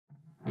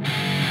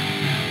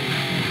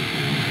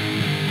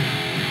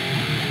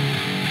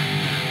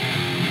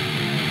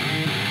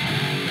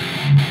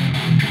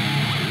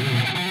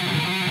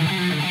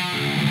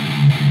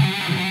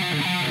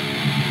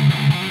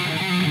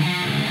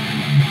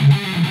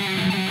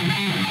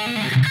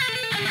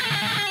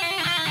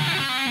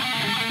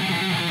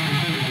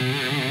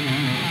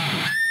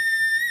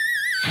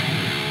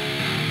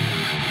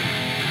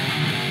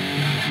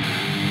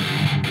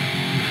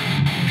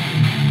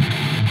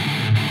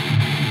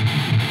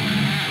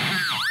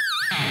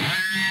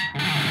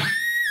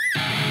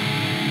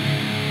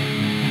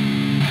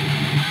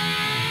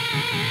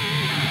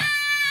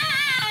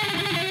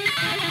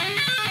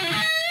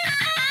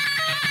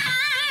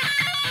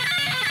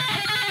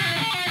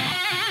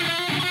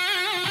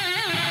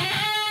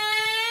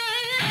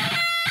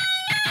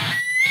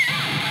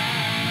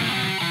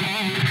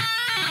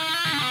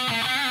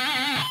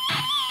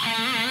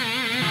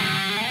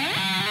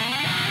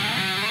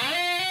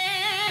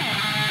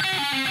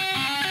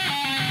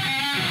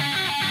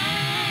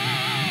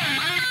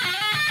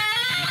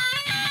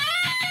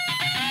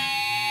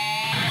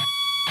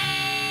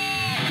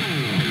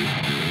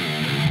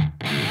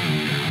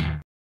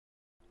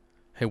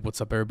Hey,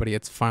 what's up everybody?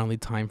 It's finally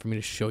time for me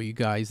to show you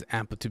guys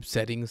Amplitube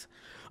settings.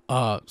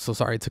 So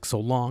sorry it took so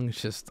long. It's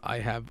just I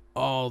have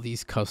all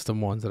these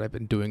custom ones that I've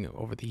been doing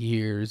over the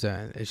years,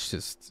 and it's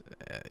just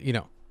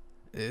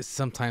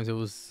sometimes it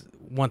was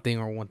one thing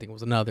or one thing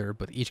was another,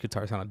 but each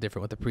guitar sounded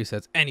different with the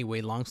presets.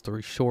 Anyway, long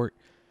story short,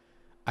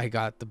 I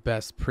got the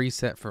best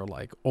preset for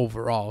like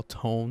overall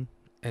tone,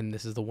 and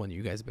this is the one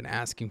you guys have been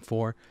asking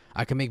for.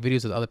 I can make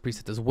videos with other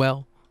presets as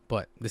well,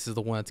 but this is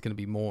the one that's going to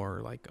be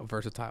more like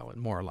versatile and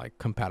more like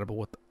compatible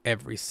with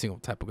every single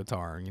type of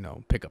guitar, you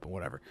know, pickup and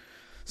whatever.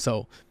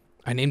 So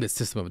I named it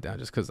System of a Down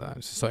just because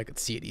so I could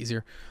see it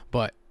easier.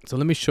 But so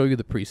let me show you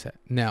the preset.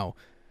 Now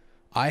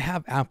I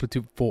have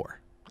Amplitube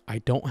 4. I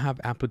don't have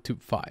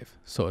Amplitube 5.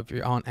 So if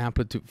you're on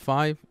Amplitube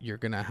 5, you're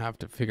going to have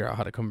to figure out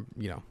how to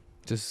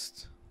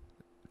just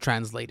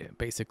translate it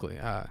basically.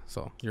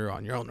 So you're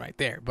on your own right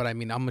there. But I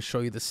mean, I'm going to show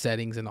you the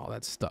settings and all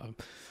that stuff,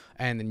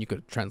 and then you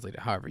could translate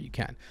it however you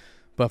can.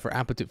 But for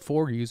Amplitube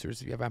 4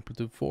 users, if you have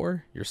Amplitube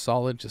 4, you're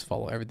solid. Just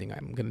follow everything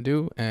I'm going to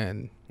do,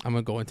 and I'm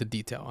going to go into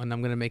detail, and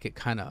I'm going to make it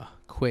kind of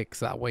quick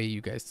so that way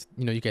you guys,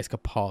 you guys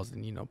could pause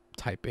and,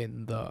 type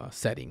in the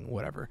setting,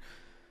 whatever.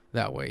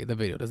 That way the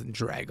video doesn't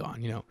drag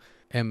on,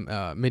 And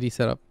MIDI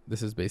setup,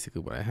 this is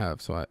basically what I have.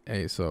 So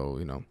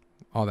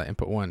all that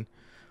input 1,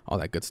 all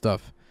that good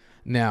stuff.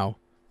 Now,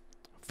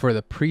 for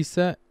the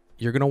preset,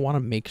 you're going to want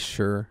to make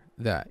sure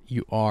that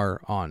you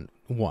are on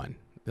 1.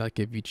 Like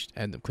if you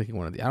end up clicking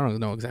one of the, I don't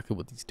know exactly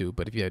what these do,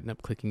 but if you end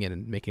up clicking it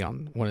and making it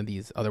on one of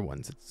these other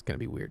ones, it's going to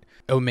be weird.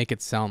 It will make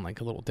it sound like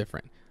a little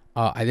different.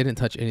 I didn't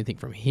touch anything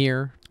from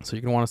here. So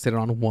you're going to want to set it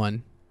on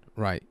 1,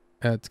 right?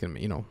 It's going to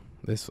be,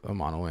 this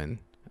mono in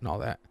and all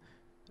that.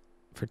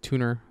 For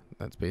tuner,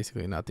 that's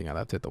basically nothing. I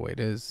left it the way it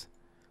is.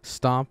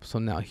 Stop. So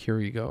now here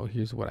you go.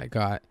 Here's what I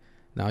got.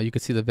 Now you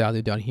can see the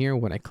value down here.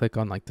 When I click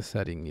on like the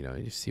setting,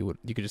 you see what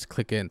you could just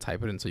click it and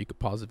type it in, so you could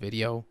pause the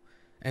video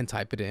and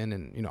type it in,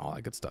 and all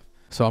that good stuff.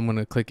 So I'm going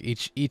to click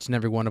each and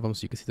every one of them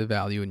so you can see the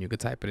value, and you can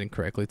type it in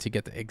correctly to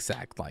get the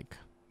exact like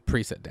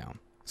preset down.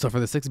 So for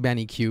the 6-band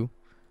EQ,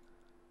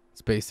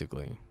 it's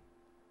basically,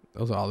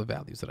 those are all the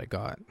values that I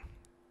got.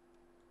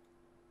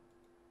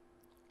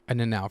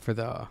 And then now for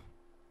the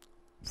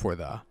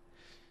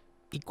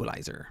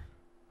equalizer,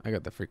 I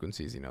got the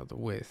frequencies, the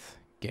width,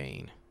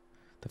 gain,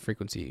 the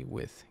frequency,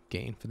 width,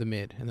 gain for the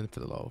mid, and then for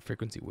the low,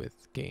 frequency,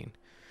 width, gain,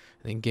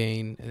 and then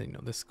gain, and then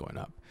this is going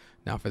up.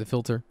 Now for the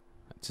filter,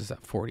 it's just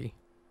at 40.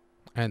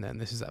 And then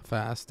this is at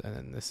fast, and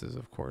then this is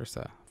of course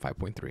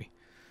 5.3.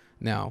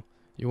 Now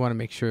you want to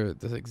make sure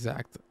this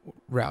exact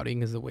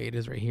routing is the way it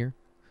is right here.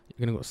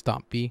 You're gonna go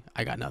stop B.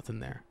 I got nothing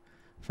there.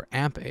 For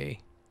amp A,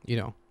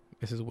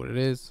 this is what it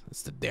is.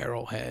 It's the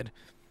Darrow head,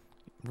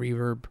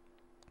 reverb,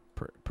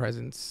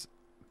 presence,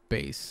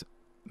 bass,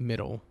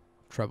 middle,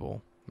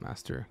 treble,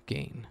 master,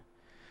 gain.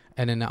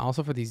 And then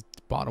also for these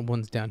bottom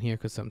ones down here,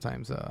 because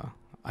sometimes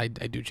I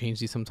do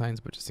change these sometimes,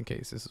 but just in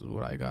case, this is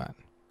what I got.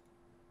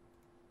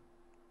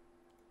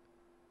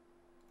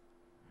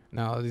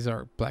 Now these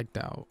are blacked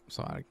out,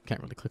 so I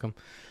can't really click them.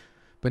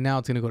 But now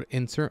it's gonna go to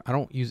insert. I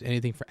don't use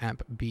anything for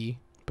amp B,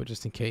 but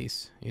just in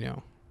case,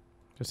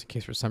 just in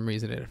case for some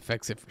reason it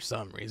affects it for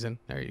some reason.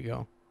 There you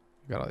go.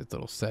 You got all these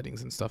little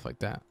settings and stuff like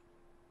that.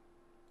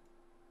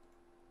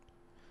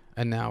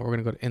 And now we're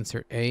gonna go to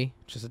insert A,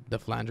 just the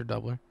flanger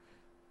doubler.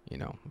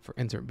 For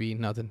insert B,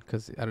 nothing,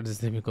 because I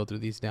just didn't even go through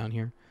these down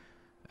here.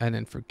 And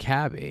then for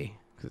cab A,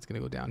 because it's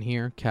gonna go down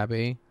here, cab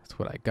A, that's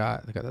what I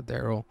got. I got the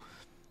Darrow,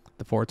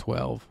 the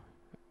 412.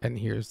 And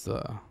here's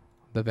the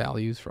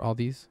values for all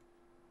these,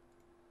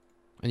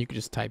 and you can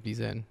just type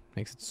these in.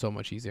 Makes it so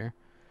much easier.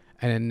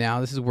 And then now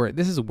this is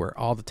where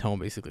all the tone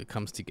basically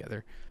comes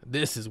together.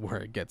 This is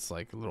where it gets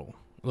like a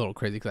little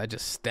crazy, because I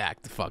just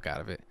stacked the fuck out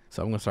of it.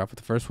 So I'm gonna start with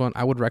the first one.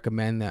 I would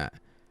recommend that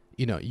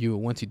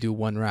once you do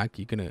one rack,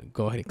 you're gonna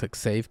go ahead and click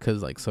save,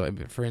 because like, so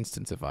for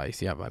instance, if I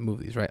move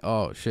these, right,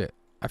 oh shit,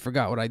 I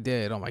forgot what I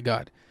did. Oh my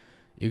God.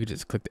 You could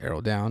just click the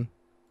arrow down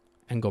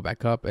and go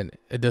back up, and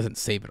it doesn't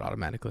save it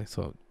automatically.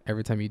 So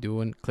every time you do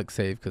one, click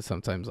save, because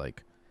sometimes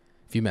like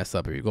if you mess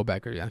up or you go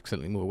back or you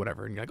accidentally move or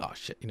whatever, and you're like, oh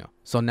shit, you know.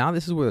 So now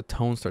this is where the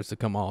tone starts to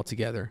come all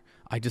together.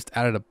 I just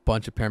added a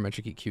bunch of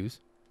parametric EQs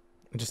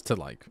just to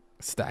like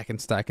stack and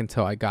stack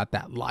until I got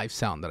that live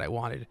sound that I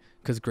wanted,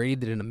 because Grady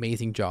did an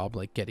amazing job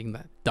like getting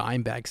that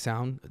Dimebag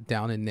sound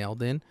down and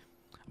nailed in,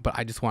 but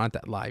I just wanted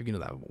that live, you know,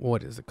 that,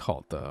 what is it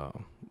called, the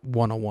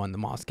 101, the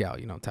Moscow,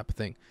 you know, type of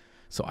thing.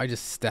 So I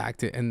just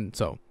stacked it, and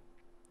so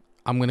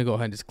I'm gonna go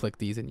ahead and just click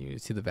these, and you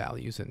see the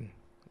values, and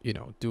you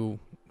know,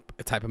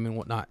 type them in,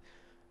 whatnot.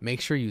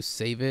 Make sure you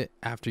save it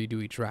after you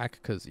do each track,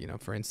 because you know,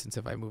 for instance,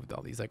 if I moved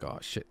all these, like, oh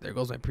shit, there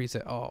goes my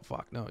preset. Oh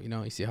fuck, no, you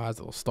know, you see how it has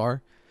a little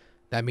star?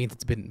 That means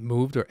it's been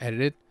moved or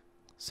edited.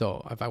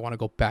 So if I want to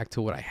go back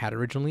to what I had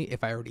originally,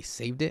 if I already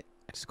saved it,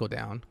 I just go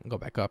down and go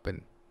back up,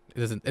 and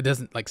it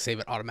doesn't like save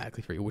it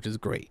automatically for you, which is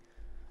great.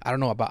 I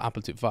don't know about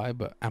Amplitude 5,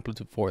 but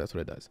Amplitude 4, that's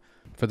what it does.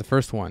 For the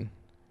first one,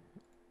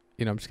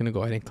 you know, I'm just gonna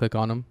go ahead and click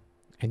on them,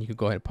 and you can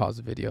go ahead and pause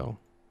the video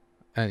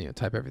and, you know,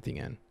 type everything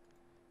in.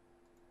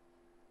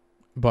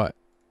 But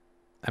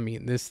I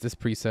mean, this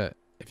preset,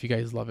 if you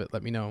guys love it,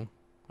 let me know.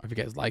 Or if you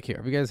guys like it,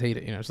 or if you guys hate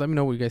it, you know, just let me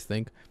know what you guys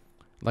think.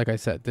 Like I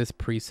said, this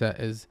preset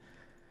is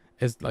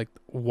like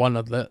one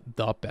of the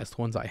best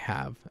ones I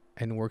have,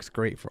 and works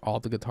great for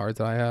all the guitars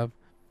that I have.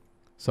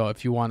 So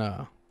if you want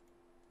to,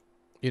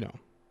 you know,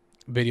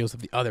 videos of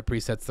the other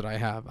presets that I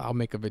have, I'll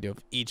make a video of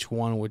each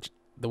one, which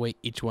the way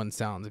each one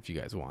sounds, if you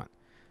guys want.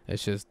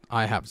 It's just,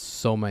 I have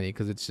so many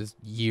because it's just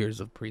years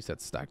of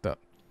presets stacked up.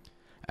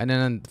 And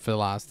then for the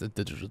last, the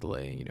digital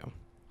delay, you know,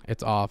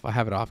 it's off. I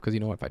have it off because, you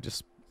know, if I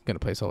just gonna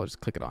play solo,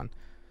 just click it on.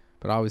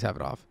 But I always have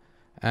it off.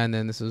 And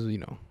then this is, you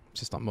know,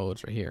 just on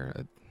modes right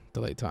here.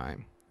 Delay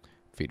time,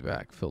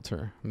 feedback,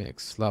 filter,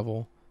 mix,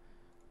 level,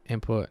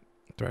 input,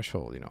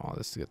 threshold, you know, all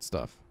this good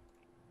stuff.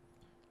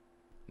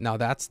 Now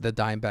that's the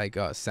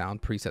Dimebag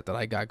sound preset that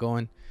I got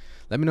going.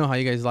 Let me know how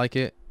you guys like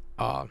it.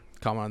 Comment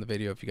on the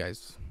video if you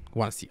guys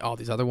want to see all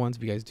these other ones.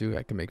 If you guys do,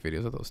 I can make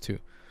videos of those too.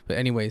 But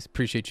anyways,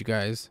 appreciate you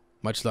guys.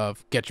 Much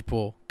love. Get your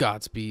pull.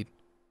 Godspeed.